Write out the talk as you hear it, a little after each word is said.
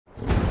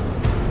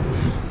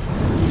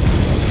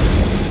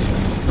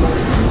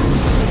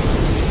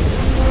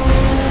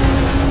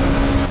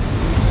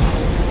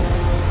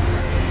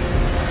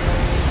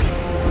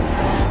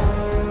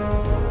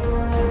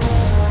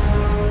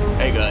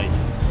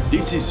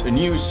is a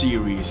new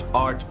series,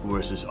 Art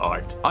versus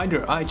Art.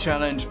 Either I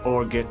challenge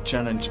or get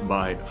challenged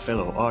by a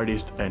fellow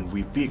artist, and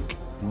we pick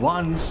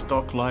one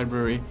stock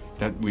library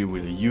that we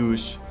will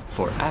use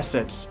for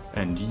assets,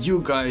 and you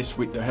guys,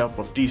 with the help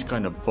of these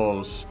kind of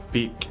polls,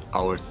 pick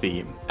our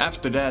theme.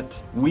 After that,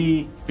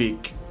 we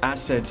pick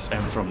assets,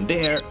 and from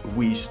there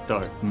we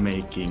start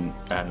making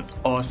an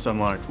awesome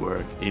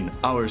artwork in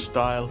our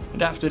style.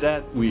 And after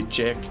that, we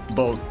check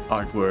both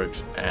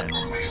artworks and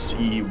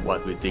see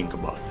what we think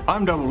about it.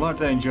 I'm Double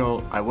Art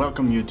Angel. I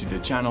welcome you to the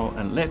channel,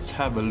 and let's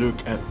have a look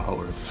at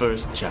our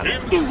first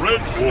challenge. In the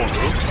red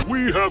corner,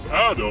 we have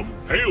Adam,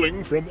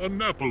 hailing from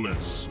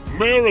Annapolis,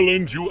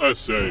 Maryland,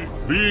 USA.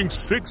 Being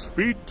 6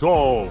 feet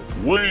tall,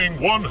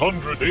 weighing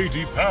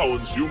 180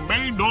 pounds, you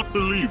may not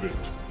believe it,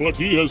 but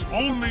he has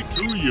only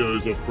 2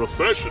 years of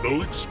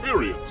professional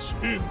experience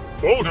in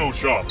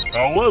Photoshop.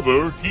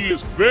 However, he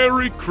is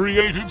very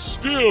creative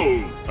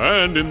still.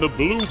 And in the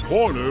blue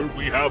corner,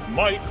 we have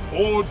Mike,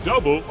 or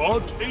Double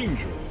Art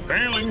Angel,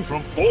 hailing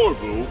from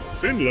Porvoo,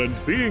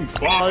 Finland, being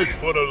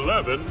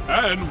 5'11"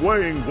 and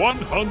weighing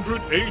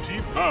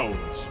 180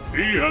 pounds.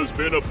 He has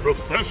been a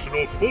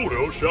professional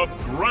Photoshop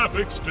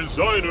graphics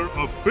designer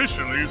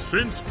officially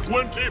since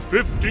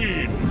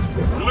 2015.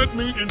 Let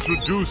me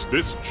introduce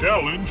this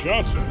challenge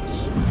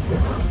assets.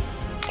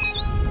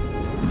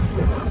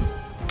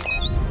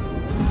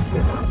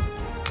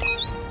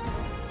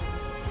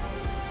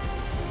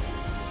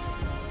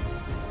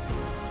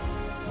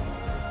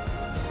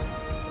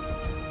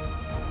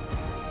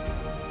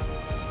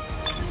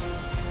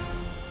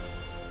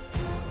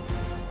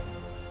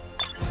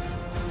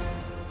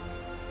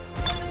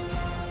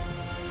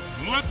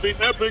 Let the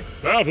epic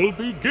battle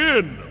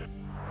begin!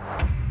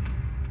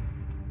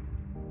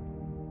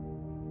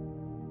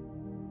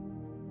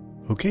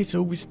 Okay,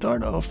 so we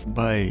start off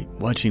by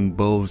watching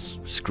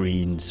both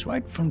screens.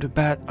 Right from the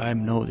bat, I've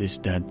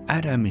noticed that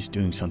Adam is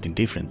doing something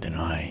different than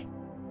I.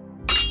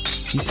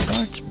 He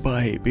starts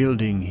by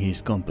building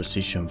his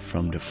composition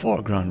from the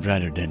foreground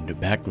rather than the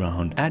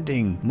background,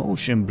 adding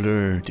motion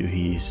blur to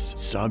his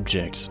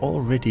subjects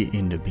already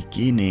in the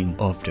beginning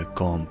of the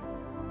comp.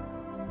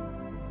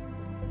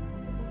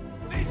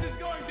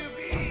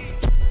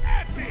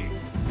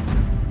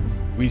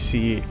 We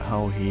see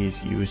how he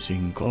is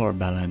using color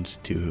balance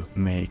to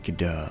make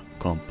the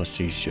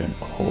composition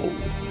whole.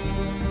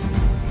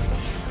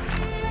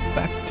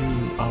 Back to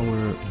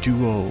our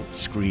duo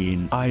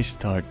screen, I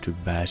start to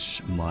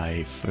bash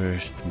my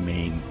first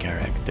main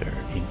character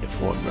in the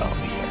foreground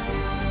here.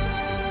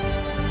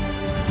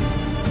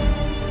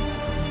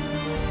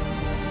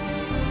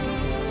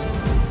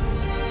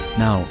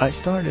 Now, I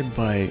started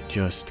by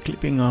just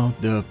clipping out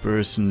the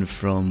person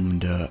from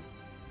the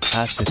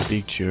asset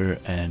picture,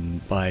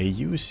 and by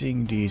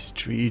using these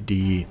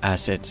 3D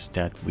assets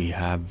that we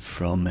have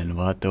from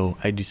Envato,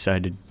 I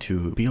decided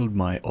to build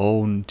my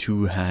own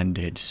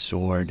two-handed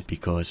sword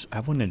because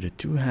I wanted a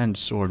two-hand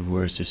sword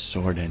versus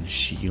sword and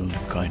shield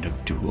kind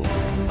of duo.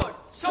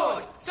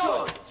 Sword,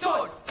 sword,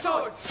 sword,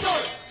 sword,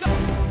 sword, sword.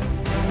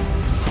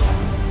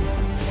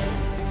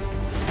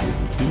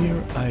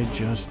 Here I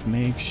just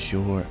make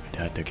sure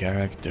that the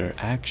character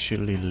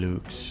actually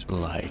looks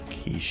like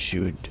he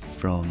should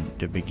from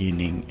the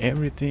beginning,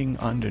 everything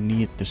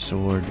underneath the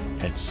sword,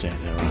 etc.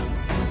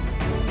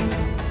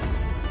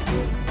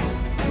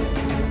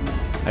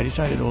 I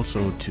decided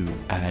also to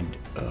add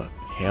a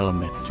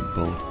helmet to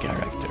both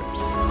characters.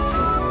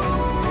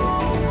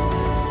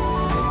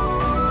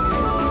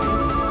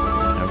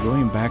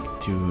 Going back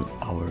to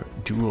our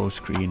duo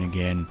screen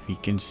again, we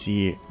can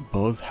see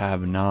both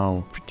have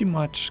now pretty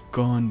much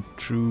gone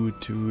through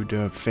to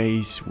the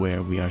phase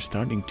where we are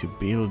starting to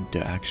build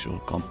the actual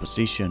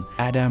composition.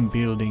 Adam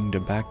building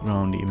the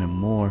background even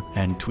more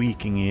and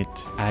tweaking it,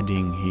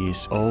 adding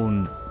his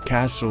own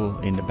castle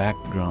in the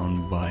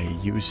background by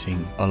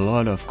using a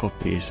lot of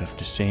copies of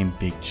the same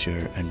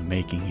picture and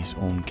making his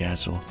own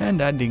castle,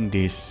 and adding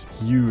this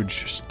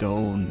huge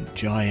stone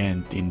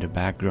giant in the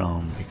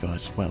background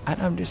because, well,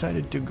 Adam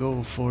decided to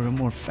go for a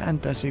more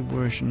fantasy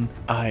version.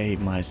 I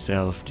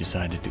myself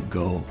decided to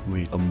go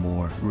with a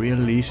more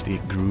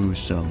realistic,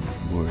 gruesome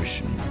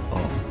version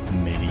of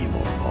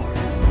medieval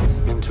art.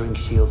 Splintering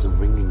shields and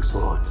ringing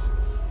swords.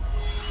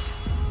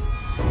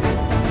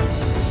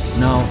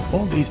 Now,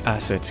 all these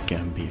assets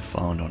can be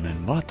found on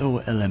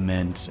Envato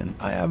Elements, and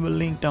I have a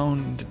link down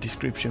in the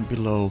description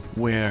below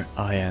where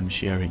I am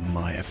sharing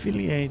my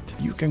affiliate.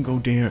 You can go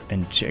there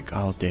and check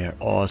out their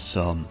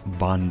awesome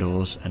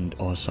bundles and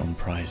awesome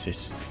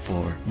prices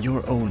for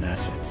your own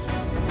assets.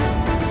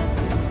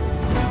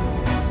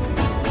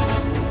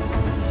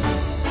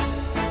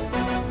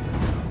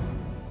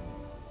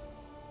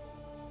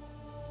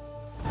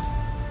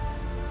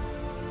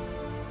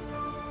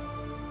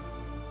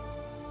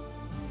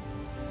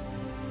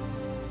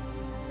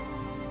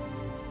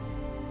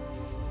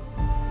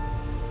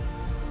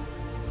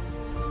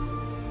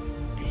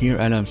 Here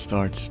Adam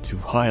starts to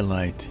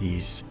highlight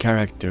his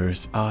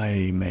characters.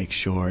 I make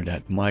sure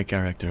that my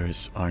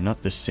characters are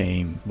not the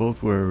same.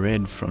 Both were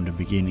red from the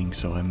beginning,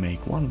 so I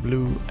make one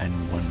blue and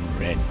one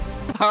red.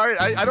 Alright,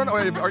 I don't know,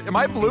 am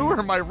I blue or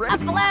am I red?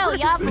 You're blue,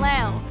 you're blue.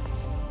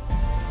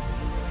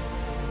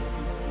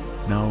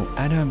 Now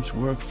Adam's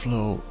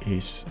workflow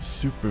is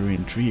super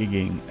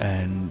intriguing,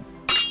 and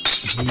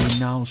he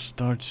now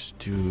starts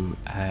to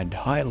add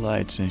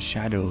highlights and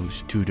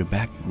shadows to the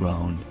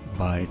background.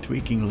 By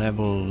tweaking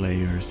level,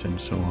 layers and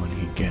so on,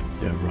 he get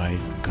the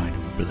right kind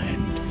of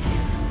blend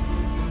here.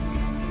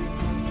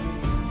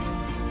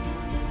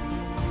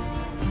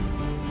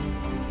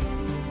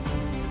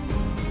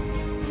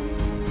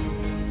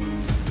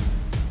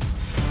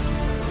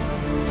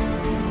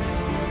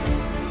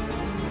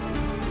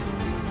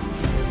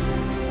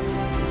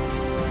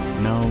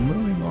 Now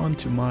moving on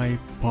to my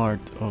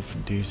part of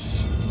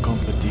this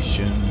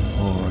competition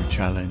or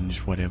challenge,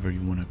 whatever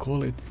you want to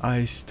call it,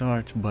 I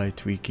start by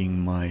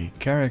tweaking my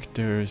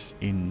characters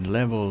in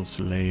levels,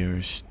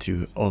 layers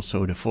to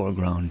also the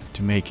foreground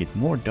to make it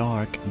more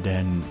dark,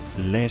 then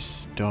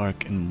less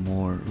dark and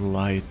more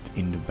light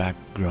in the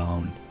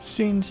background,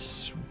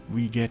 since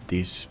we get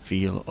this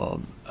feel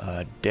of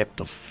depth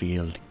of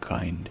field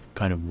kind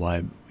of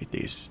vibe with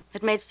this.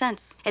 It made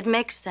sense. It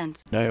makes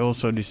sense. I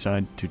also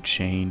decided to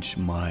change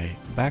my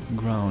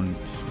background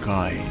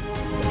sky.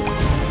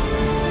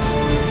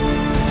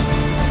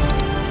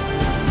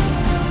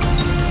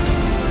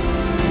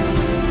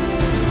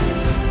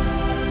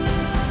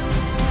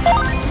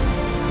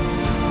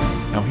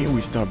 Now here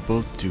we start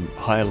both to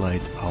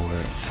highlight our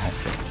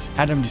assets.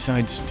 Adam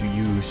decides to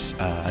use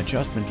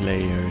adjustment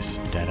layers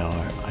that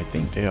are, I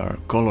think they are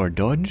color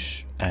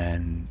dodge,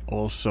 and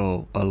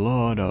also a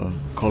lot of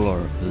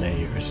color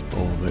layers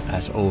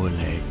as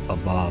overlay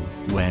above,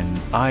 when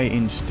I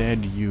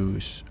instead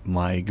use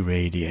my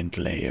gradient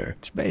layer.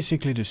 It's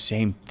basically the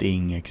same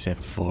thing,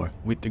 except for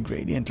with the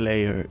gradient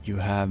layer you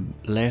have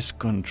less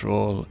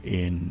control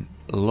in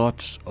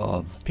lots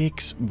of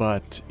picks,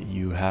 but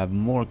you have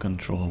more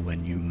control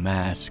when you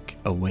mask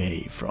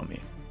away from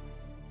it.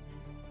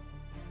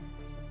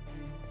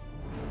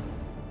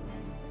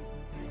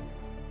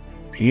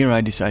 Here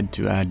I decided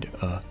to add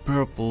a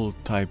purple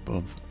type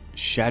of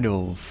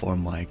shadow for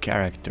my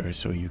character,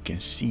 so you can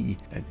see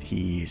that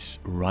he is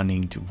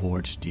running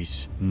towards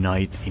this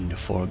knight in the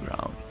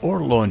foreground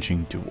or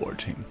launching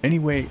towards him.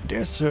 Anyway,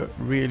 there's a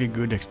really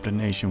good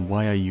explanation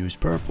why I use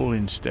purple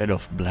instead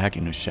of black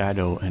in the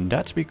shadow, and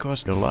that's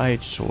because the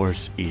light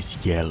source is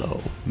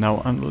yellow.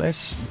 Now,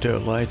 unless the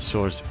light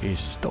source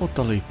is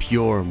totally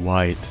pure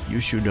white, you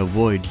should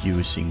avoid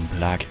using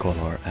black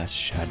color as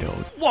shadow.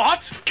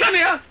 What? Come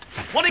here!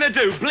 What are you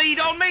gonna do,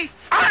 bleed on me?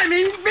 I'm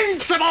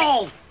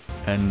invincible!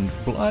 And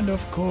blood,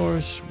 of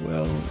course,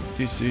 well,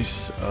 this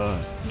is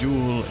a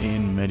duel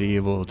in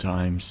medieval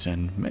times,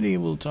 and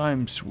medieval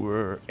times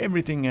were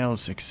everything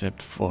else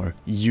except for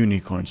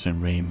unicorns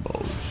and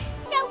rainbows.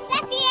 So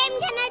Peppy, I'm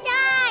gonna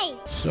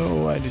die!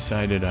 So I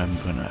decided I'm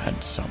gonna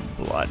add some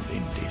blood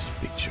in this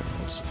picture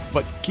also,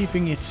 but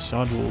keeping it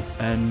subtle.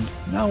 And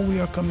now we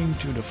are coming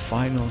to the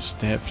final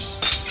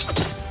steps.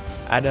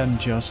 Adam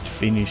just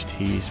finished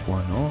his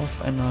one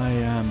off, and I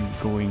am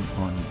going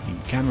on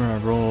in camera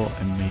raw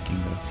and making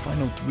the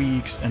final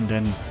tweaks and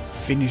then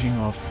finishing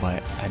off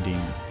by adding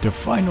the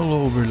final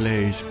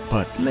overlays.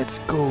 But let's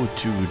go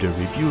to the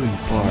reviewing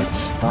part,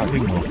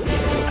 starting off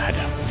with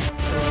Adam.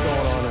 What's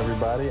going on,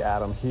 everybody?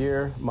 Adam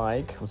here.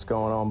 Mike, what's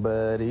going on,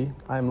 buddy?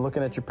 I'm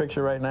looking at your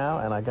picture right now,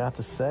 and I got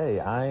to say,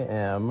 I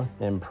am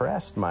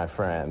impressed, my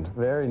friend.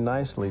 Very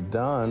nicely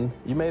done.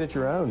 You made it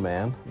your own,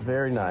 man.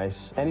 Very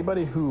nice.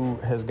 Anybody who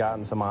has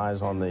gotten some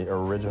eyes on the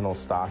original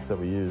stocks that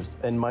we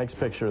used, in Mike's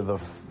picture, the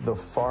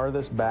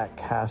farthest back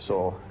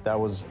castle, that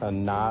was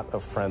not a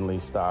friendly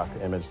stock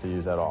image to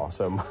use at all.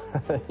 So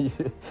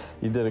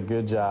you did a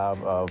good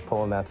job of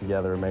pulling that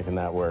together and making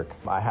that work.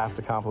 I have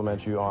to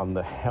compliment you on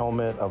the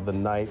helmet of the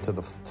knight to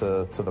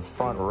the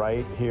front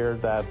right here.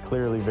 That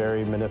clearly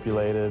very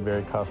manipulated,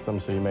 very custom,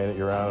 so you made it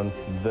your own.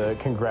 The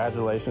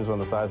congratulations on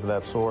the size of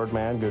that sword,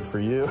 man. Good for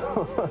you.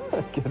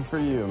 Good for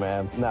you,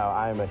 man. Now,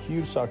 I'm a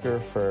huge sucker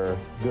for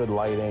good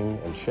lighting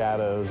and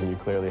shadows, and you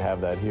clearly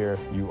have that here.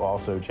 You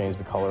also changed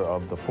the color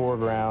of the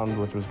foreground,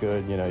 which was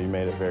good. You know, you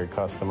made it very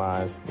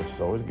customized, which is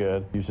always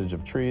good. Usage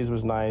of trees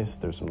was nice.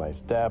 There's some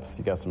nice depth.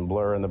 You got some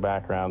blur in the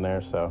background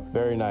there, so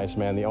very nice,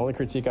 man. The only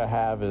critique I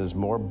have is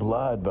more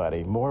blood,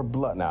 buddy. More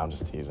blood. No, I'm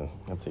just teasing.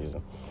 I'm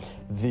teasing.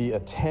 The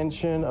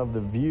attention of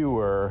the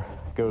viewer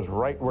goes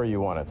right where you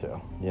want it to.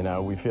 You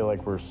know, we feel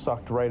like we're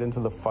sucked right into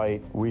the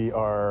fight. We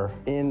are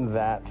in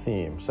that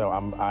theme. So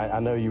I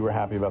know you were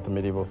happy about the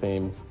medieval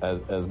theme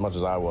as much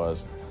as I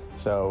was.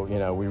 So, you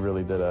know, you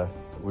really did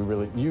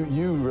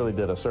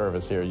a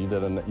service here. You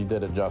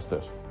did it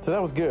justice. So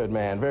that was good,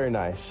 man. Very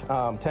nice. 10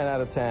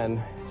 out of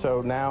 10.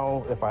 So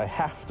now, if I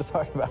have to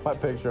talk about my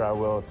picture, I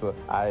will.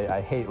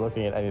 I hate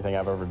looking at anything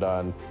I've ever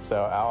done.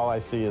 So all I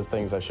see is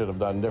things I should have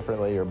done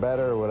differently or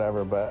better or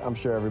whatever, but I'm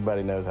sure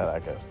everybody knows how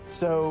that goes.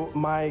 So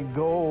my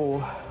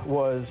goal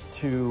was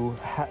to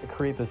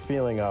create this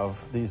feeling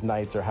of these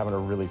knights are having a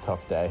really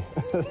tough day.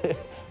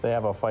 They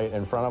have a fight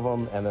in front of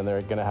them, and then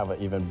they're gonna have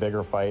an even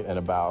bigger fight in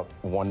about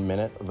 1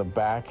 minute. The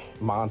back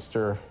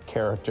monster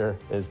character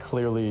is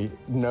clearly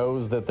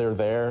knows that they're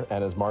there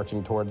and is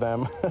marching toward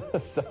them.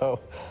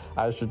 So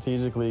I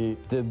strategically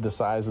did the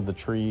size of the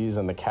trees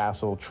and the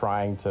castle,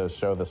 trying to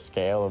show the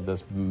scale of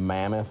this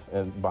mammoth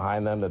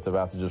behind them that's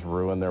about to just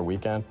ruin their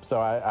weekend. So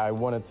I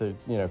wanted to,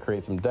 you know,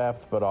 create some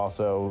depth, but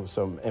also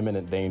some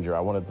imminent danger. I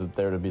wanted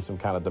there to be some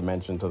kind of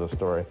dimension to the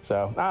story.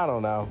 So I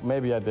don't know.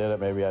 Maybe I did it.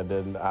 Maybe I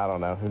didn't. I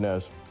don't know. Who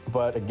knows?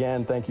 But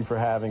again, thank you for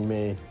having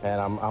me, and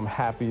I'm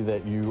happy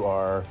that you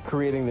are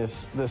creating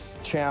this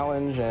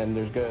challenge. And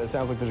it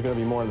sounds like there's going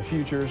to be more in the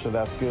future, so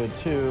that's good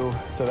too.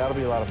 So that'll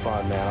be a lot of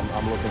fun, man.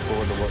 I'm looking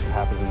forward to what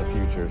happens in the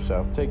future.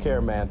 So take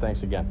care, man.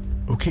 Thanks again.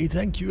 Okay,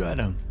 thank you,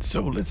 Adam.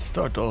 So let's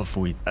start off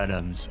with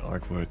Adam's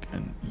artwork,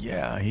 and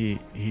yeah, he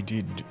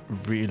did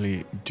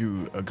really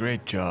do a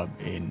great job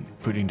in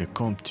putting the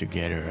comp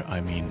together.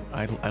 I mean,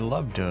 I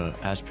love the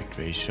aspect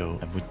ratio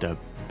with the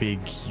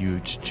big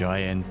huge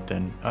giant,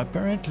 and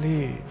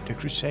apparently the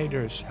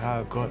Crusaders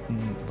have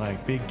gotten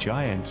like big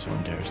giants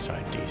on their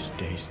side these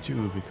days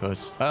too,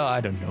 because, well,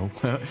 I don't know.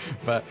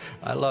 But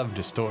I love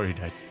the story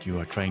that you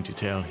are trying to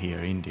tell here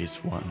in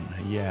this one.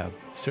 Yeah,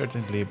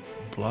 certainly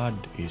blood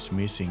is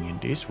missing in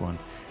this one,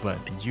 but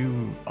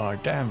you are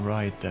damn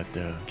right that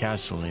the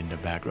castle in the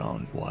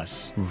background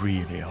was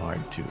really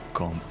hard to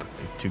comp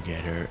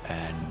together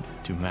and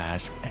to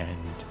mask, and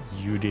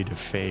you did a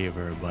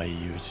favor by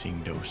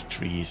using those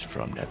trees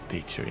from that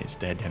picture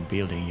instead and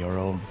building your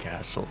own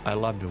castle. I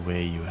love the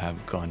way you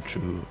have gone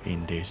through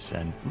in this,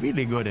 and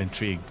really got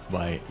intrigued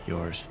by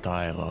your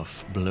style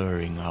of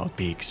blurring out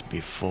peaks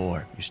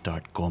before you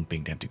start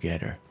comping them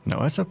together.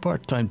 Now, as a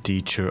part-time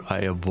teacher, I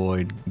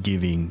avoid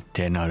giving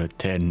 10 out of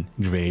 10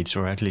 grades,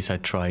 or at least I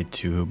try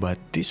to, but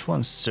this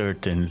one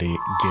certainly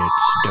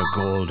gets the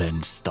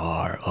golden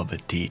star of a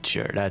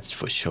teacher, that's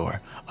for sure.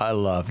 I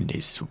love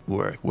this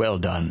work. Well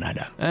done,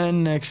 Adam.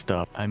 And next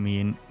up, I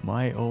mean,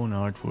 my own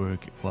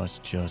artwork was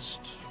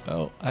just,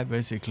 well, I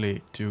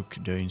basically took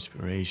the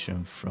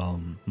inspiration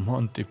from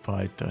Monty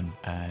Python,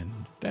 and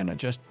then I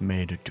just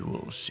made a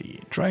duel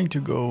scene, trying to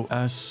go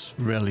as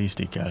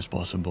realistic as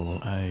possible.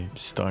 I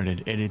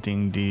started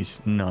editing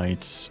these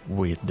knights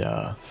with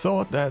the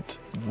thought that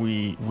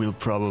we will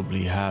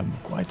probably have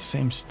quite the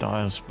same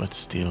styles, but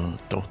still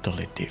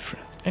totally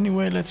different.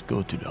 Anyway, let's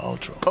go to the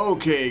outro.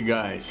 Okay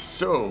guys,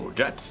 so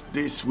that's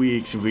this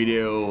week's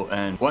video,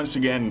 and once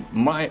again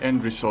my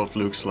end result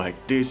looks like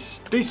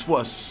this. This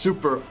was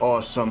super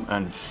awesome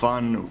and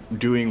fun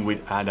doing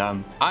with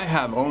Adam. I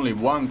have only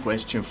one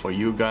question for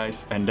you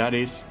guys, and that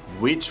is,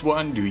 which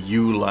one do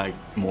you like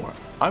more?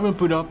 I will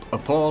put up a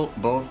poll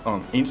both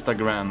on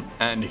Instagram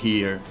and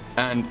here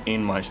and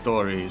in my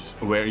stories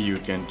where you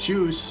can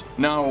choose.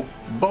 Now,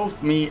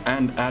 both me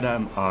and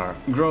Adam are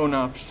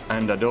grown-ups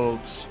and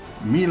adults,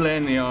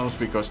 millennials,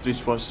 because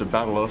this was the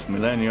battle of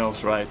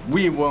millennials, right?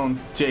 We won't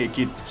take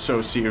it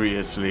so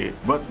seriously,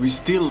 but we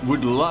still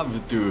would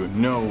love to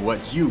know what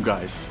you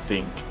guys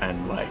think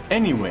and like.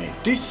 Anyway,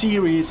 this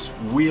series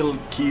will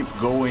keep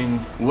going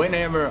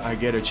whenever I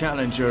get a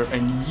challenger,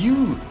 and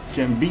you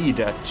can be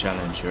that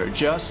challenger.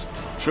 Just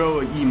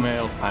throw an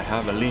email, I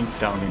have a link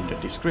down in the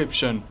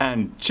description,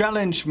 and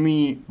challenge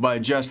me by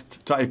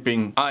just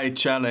typing "I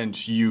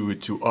challenge you"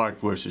 to Art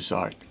vs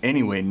Art.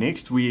 Anyway,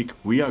 next week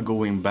we are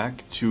going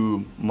back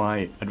to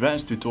my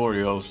advanced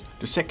tutorials,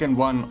 the second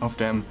one of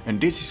them,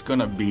 and this is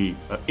gonna be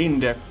an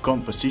in-depth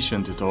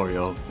composition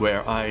tutorial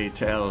where I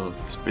tell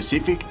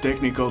specific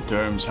technical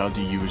terms, how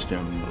to use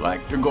them,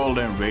 like the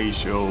golden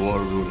ratio or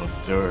rule of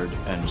third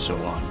and so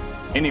on.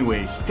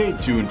 Anyway, stay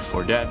tuned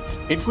for that.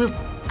 It will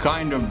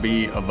kind of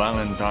be a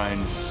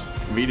Valentine's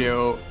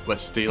video, but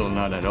still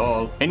not at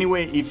all.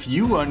 Anyway, if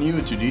you are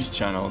new to this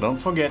channel, don't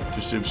forget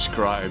to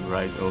subscribe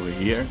right over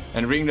here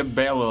and ring the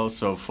bell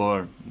also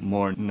for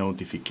more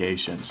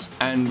notifications.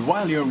 And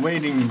while you're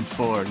waiting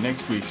for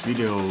next week's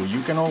video,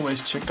 you can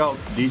always check out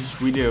this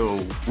video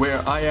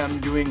where I am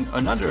doing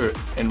another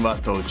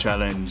Envato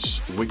challenge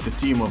with the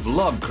team of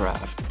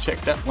Lovecraft. Check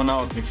that one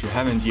out if you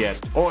haven't yet,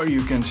 or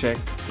you can check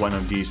one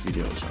of these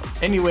videos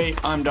out. Anyway,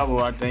 I'm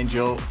Double Art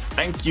Angel.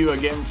 Thank you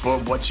again for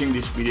watching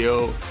this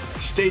video.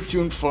 Stay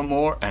tuned for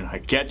more, and I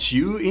catch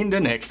you in the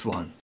next one.